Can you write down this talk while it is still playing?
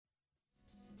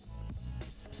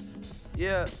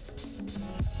Yeah.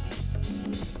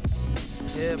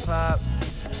 Hip hop.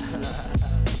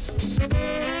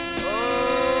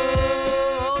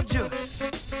 Oh, hold you.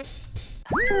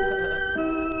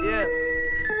 Yeah.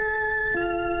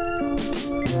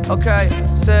 Okay,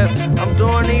 said I'm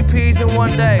doing EPs in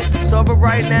one day. Sober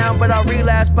right now, but I'll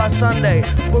relapse by Sunday.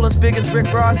 Full as big as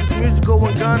Rick Ross, it's musical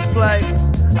when guns play.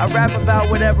 I rap about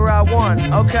whatever I want,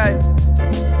 okay.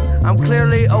 I'm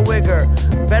clearly a wigger.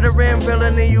 Veteran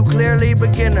villainy, you clearly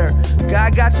beginner.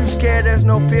 God got you scared, there's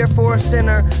no fear for a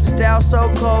sinner. Style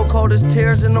so cold, cold as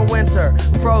tears in the winter.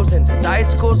 Frozen, the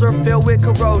icicles are filled with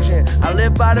corrosion. I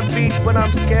live by the beach, but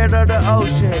I'm scared of the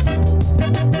ocean.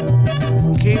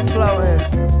 Keep floating,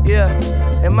 yeah.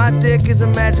 And my dick is a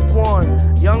magic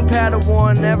wand. Young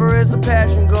Padawan, never is the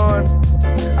passion gone.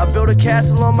 I built a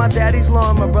castle on my daddy's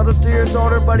lawn. My brother 3 years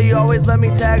older, but he always let me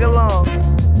tag along.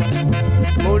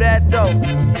 Move that dope.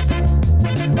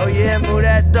 Oh yeah, move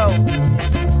that dope.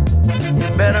 You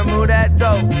better move that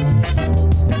dope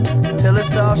till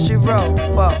it's all she wrote.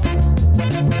 Whoa.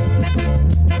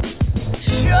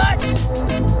 Shut the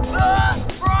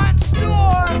front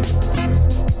door.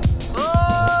 Oh,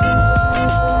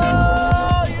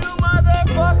 you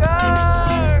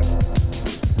motherfucker.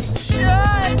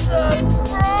 Shut the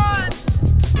front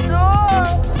door.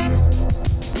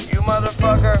 You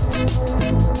motherfucker.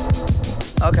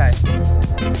 Okay.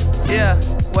 Yeah,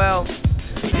 well,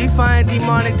 define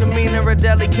demonic demeanor, a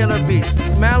deadly killer beast.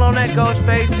 Smile on that ghost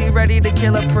face, he ready to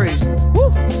kill a priest. Woo!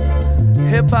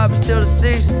 Hip hop is still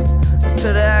deceased. It's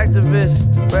to the activists.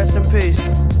 Rest in peace.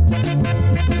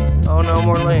 Oh, no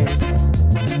more lean.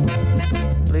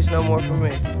 At least no more for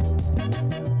me.